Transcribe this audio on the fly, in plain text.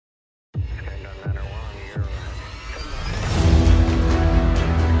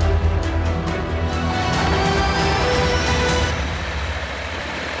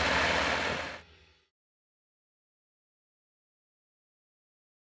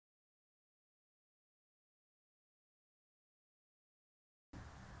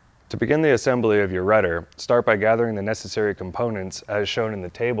To begin the assembly of your rudder, start by gathering the necessary components as shown in the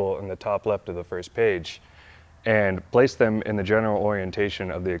table in the top left of the first page, and place them in the general orientation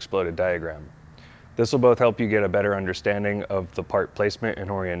of the exploded diagram. This will both help you get a better understanding of the part placement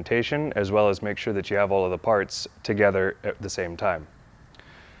and orientation, as well as make sure that you have all of the parts together at the same time.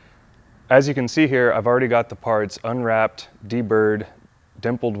 As you can see here, I've already got the parts unwrapped, deburred,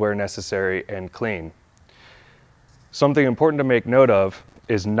 dimpled where necessary, and clean. Something important to make note of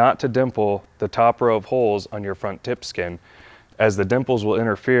is not to dimple the top row of holes on your front tip skin, as the dimples will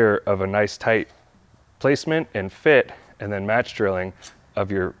interfere of a nice tight placement and fit and then match drilling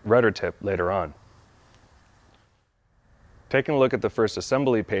of your rudder tip later on. Taking a look at the first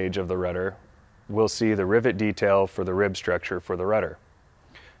assembly page of the rudder, we'll see the rivet detail for the rib structure for the rudder.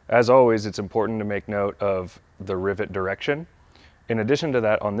 As always, it's important to make note of the rivet direction. In addition to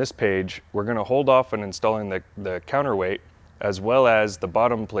that, on this page, we're going to hold off on installing the counterweight as well as the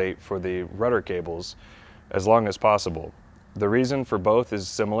bottom plate for the rudder cables as long as possible. The reason for both is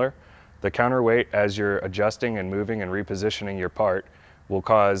similar. The counterweight, as you're adjusting and moving and repositioning your part, will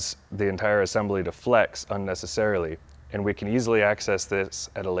cause the entire assembly to flex unnecessarily, and we can easily access this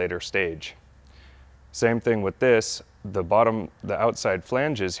at a later stage. Same thing with this, the outside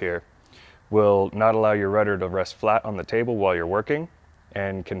flanges here will not allow your rudder to rest flat on the table while you're working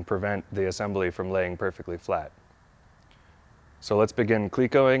and can prevent the assembly from laying perfectly flat. So let's begin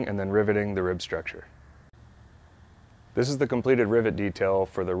clecoing and then riveting the rib structure. This is the completed rivet detail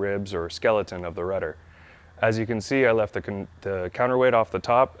for the ribs or skeleton of the rudder. As you can see, I left the counterweight off the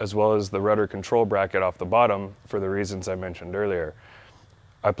top as well as the rudder control bracket off the bottom for the reasons I mentioned earlier.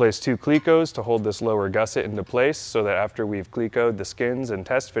 I placed 2 clecos to hold this lower gusset into place so that after we've clecoed the skins and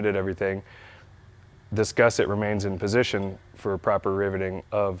test fitted everything, this gusset remains in position for proper riveting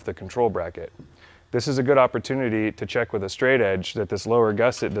of the control bracket. This is a good opportunity to check with a straight edge that this lower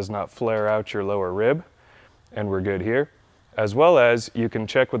gusset does not flare out your lower rib, and we're good here. As well as you can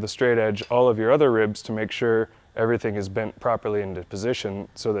check with a straight edge all of your other ribs to make sure everything is bent properly into position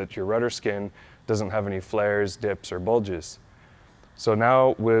so that your rudder skin doesn't have any flares, dips, or bulges. So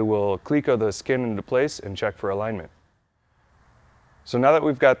now we will cleco the skin into place and check for alignment. So now that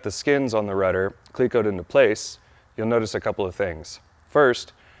we've got the skins on the rudder clecoed into place, you'll notice a couple of things.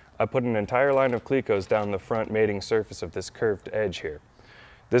 First, I put an entire line of clecos down the front mating surface of this curved edge here.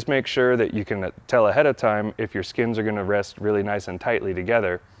 This makes sure that you can tell ahead of time if your skins are going to rest really nice and tightly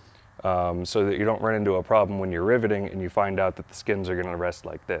together, so that you don't run into a problem when you're riveting and you find out that the skins are going to rest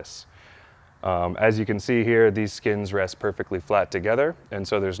like this. As you can see here, these skins rest perfectly flat together, and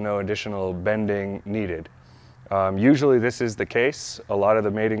so there's no additional bending needed. Usually this is the case. A lot of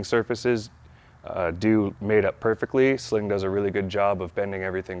the mating surfaces do mate up perfectly. Sling does a really good job of bending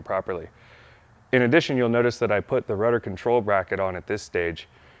everything properly. In addition, you'll notice that I put the rudder control bracket on at this stage.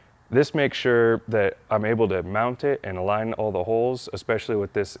 This makes sure that I'm able to mount it and align all the holes, especially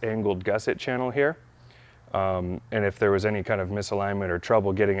with this angled gusset channel here. And if there was any kind of misalignment or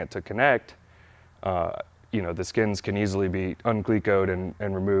trouble getting it to connect, the skins can easily be unclecoed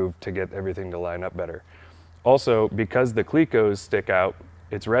and removed to get everything to line up better. Also, because the clecos stick out,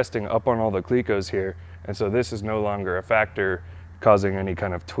 it's resting up on all the clecos here, and so this is no longer a factor causing any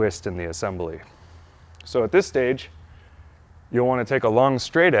kind of twist in the assembly. So at this stage, you'll want to take a long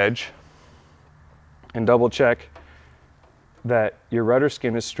straight edge and double check that your rudder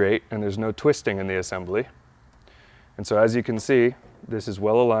skin is straight and there's no twisting in the assembly. And so as you can see, this is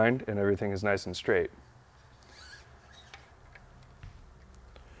well aligned and everything is nice and straight.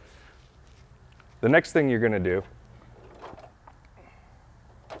 The next thing you're going to do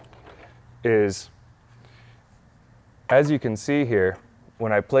is, as you can see here,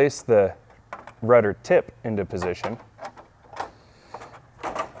 when I place the rudder tip into position,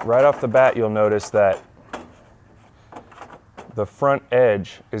 right off the bat you'll notice that the front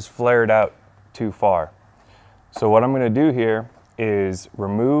edge is flared out too far. So what I'm going to do here is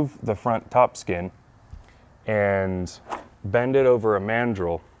remove the front top skin and bend it over a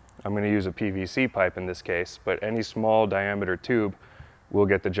mandrel. I'm going to use a PVC pipe in this case, but any small diameter tube will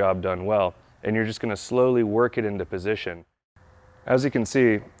get the job done well. And you're just going to slowly work it into position. As you can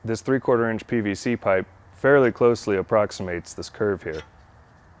see, this 3/4 inch PVC pipe fairly closely approximates this curve here.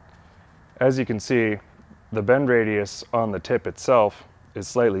 As you can see, the bend radius on the tip itself is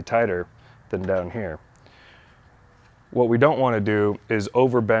slightly tighter than down here. What we don't want to do is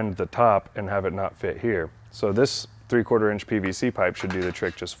overbend the top and have it not fit here. So this 3/4 inch PVC pipe should do the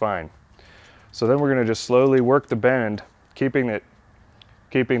trick just fine. So then we're going to just slowly work the bend, keeping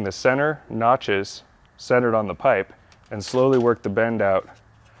the center notches centered on the pipe, and slowly work the bend out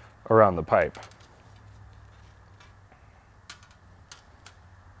around the pipe.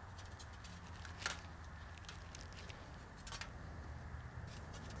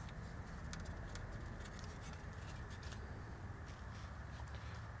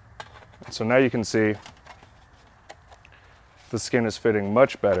 So now you can see the skin is fitting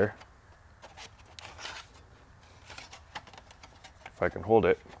much better. If I can hold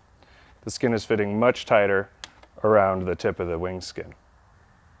it, the skin is fitting much tighter around the tip of the wing skin.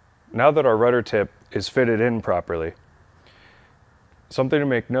 Now that our rudder tip is fitted in properly, something to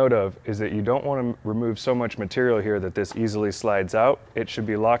make note of is that you don't want to remove so much material here that this easily slides out. It should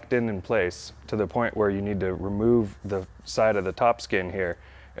be locked in place to the point where you need to remove the side of the top skin here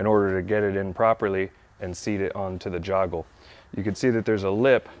in order to get it in properly and seat it onto the joggle. You can see that there's a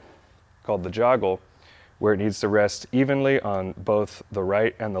lip called the joggle where it needs to rest evenly on both the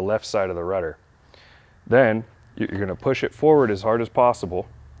right and the left side of the rudder. Then you're going to push it forward as hard as possible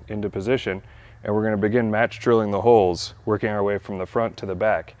into position, and we're going to begin match drilling the holes, working our way from the front to the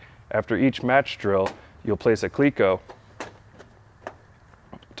back. After each match drill, you'll place a cleco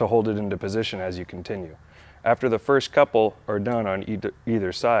to hold it into position as you continue. After the first couple are done on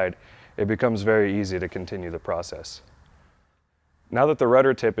either side, it becomes very easy to continue the process. Now that the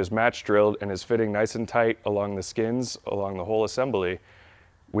rudder tip is match drilled and is fitting nice and tight along the skins, along the whole assembly,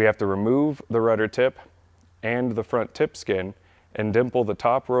 we have to remove the rudder tip and the front tip skin and dimple the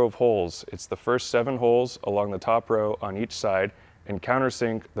top row of holes. It's the first 7 holes along the top row on each side, and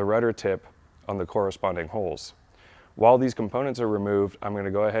countersink the rudder tip on the corresponding holes. While these components are removed, I'm going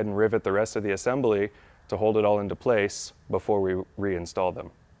to go ahead and rivet the rest of the assembly to hold it all into place before we reinstall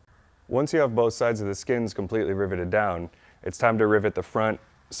them. Once you have both sides of the skins completely riveted down, it's time to rivet the front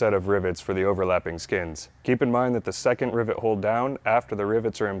set of rivets for the overlapping skins. Keep in mind that the second rivet hole down after the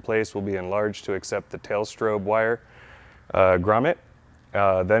rivets are in place will be enlarged to accept the tail strobe wire grommet.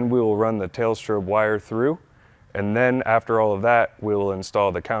 Then we will run the tail strobe wire through, and then after all of that, we will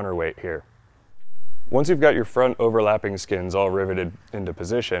install the counterweight here. Once you've got your front overlapping skins all riveted into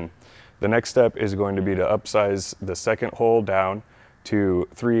position, the next step is going to be to upsize the second hole down to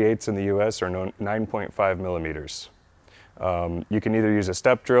 3/8 in the US or 9.5 millimeters. You can either use a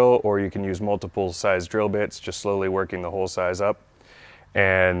step drill or you can use multiple size drill bits, just slowly working the hole size up,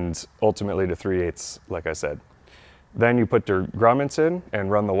 and ultimately to 3/8, like I said. Then you put your grommets in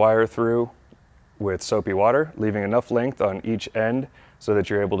and run the wire through with soapy water, leaving enough length on each end so that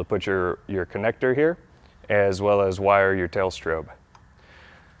you're able to put your connector here, as well as wire your tail strobe.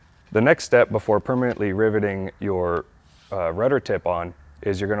 The next step before permanently riveting your rudder tip on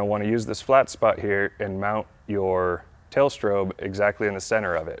is you're going to want to use this flat spot here and mount your tail strobe exactly in the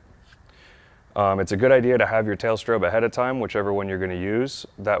center of it. It's a good idea to have your tail strobe ahead of time, whichever one you're going to use.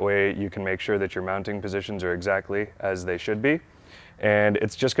 That way you can make sure that your mounting positions are exactly as they should be. And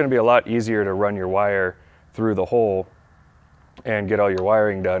it's just going to be a lot easier to run your wire through the hole and get all your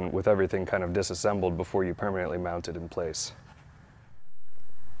wiring done with everything kind of disassembled before you permanently mount it in place.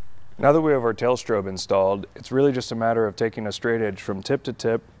 Now that we have our tail strobe installed, it's really just a matter of taking a straight edge from tip to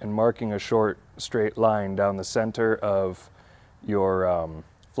tip and marking a short straight line down the center of your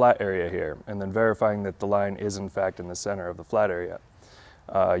flat area here, and then verifying that the line is in fact in the center of the flat area.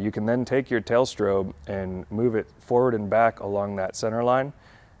 You can then take your tail strobe and move it forward and back along that center line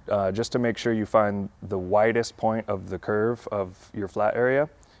just to make sure you find the widest point of the curve of your flat area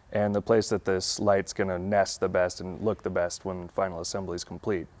and the place that this light's going to nest the best and look the best when final assembly is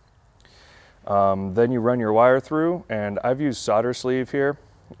complete. Then you run your wire through, and I've used solder sleeve here.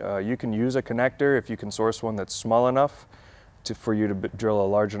 You can use a connector if you can source one that's small enough for you to drill a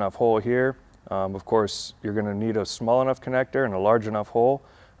large enough hole here. Of course, you're going to need a small enough connector and a large enough hole,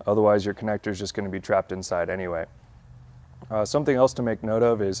 otherwise your connector is just going to be trapped inside anyway. Something else to make note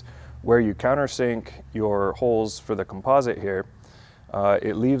of is where you countersink your holes for the composite here,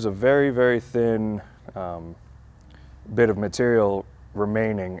 it leaves a very, very thin bit of material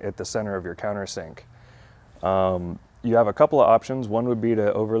remaining at the center of your countersink. You have a couple of options. One would be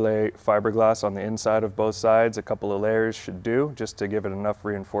to overlay fiberglass on the inside of both sides. A couple of layers should do, just to give it enough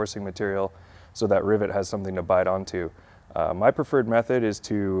reinforcing material so that rivet has something to bite onto. My preferred method is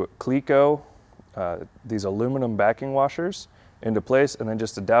to cleco these aluminum backing washers into place, and then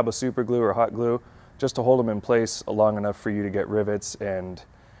just a dab of super glue or hot glue just to hold them in place long enough for you to get rivets and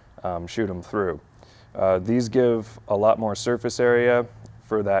shoot them through. These give a lot more surface area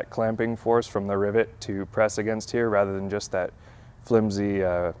for that clamping force from the rivet to press against here rather than just that flimsy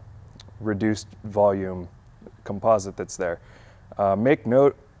reduced volume composite that's there. Make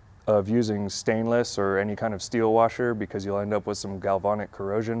note of using stainless or any kind of steel washer because you'll end up with some galvanic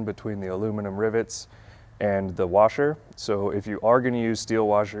corrosion between the aluminum rivets and the washer. So if you are going to use steel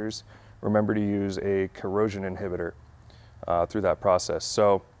washers, remember to use a corrosion inhibitor through that process.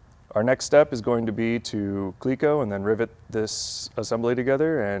 So our next step is going to be to cleco and then rivet this assembly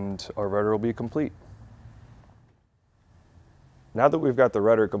together, and our rudder will be complete. Now that we've got the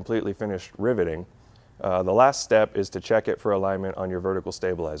rudder completely finished riveting, the last step is to check it for alignment on your vertical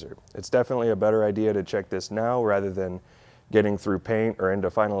stabilizer. It's definitely a better idea to check this now rather than getting through paint or into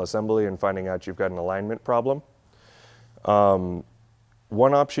final assembly and finding out you've got an alignment problem. One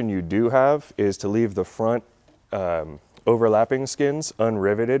option you do have is to leave the front overlapping skins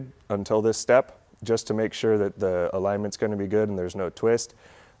unriveted until this step, just to make sure that the alignment's going to be good and there's no twist.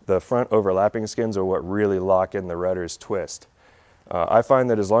 The front overlapping skins are what really lock in the rudder's twist. I find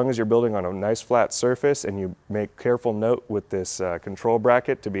that as long as you're building on a nice flat surface and you make careful note with this control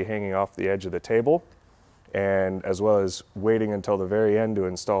bracket to be hanging off the edge of the table, and as well as waiting until the very end to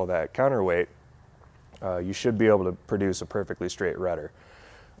install that counterweight, you should be able to produce a perfectly straight rudder.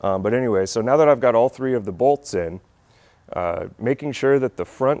 But anyway, so now that I've got all three of the bolts in, making sure that the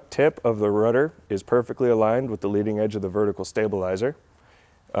front tip of the rudder is perfectly aligned with the leading edge of the vertical stabilizer.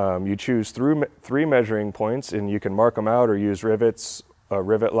 You choose three measuring points, and you can mark them out or use rivets, a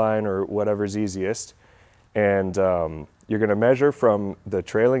rivet line, or whatever's easiest. And you're going to measure from the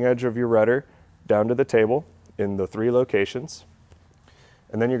trailing edge of your rudder down to the table in the three locations.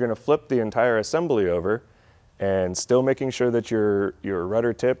 And then you're going to flip the entire assembly over, and still making sure that your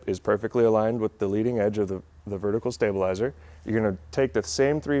rudder tip is perfectly aligned with the leading edge of the vertical stabilizer. You're going to take the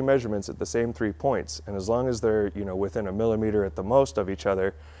same three measurements at the same 3 points, and as long as they're within a millimeter at the most of each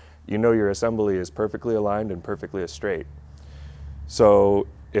other, your assembly is perfectly aligned and perfectly straight. So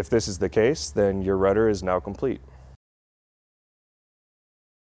if this is the case, then your rudder is now complete.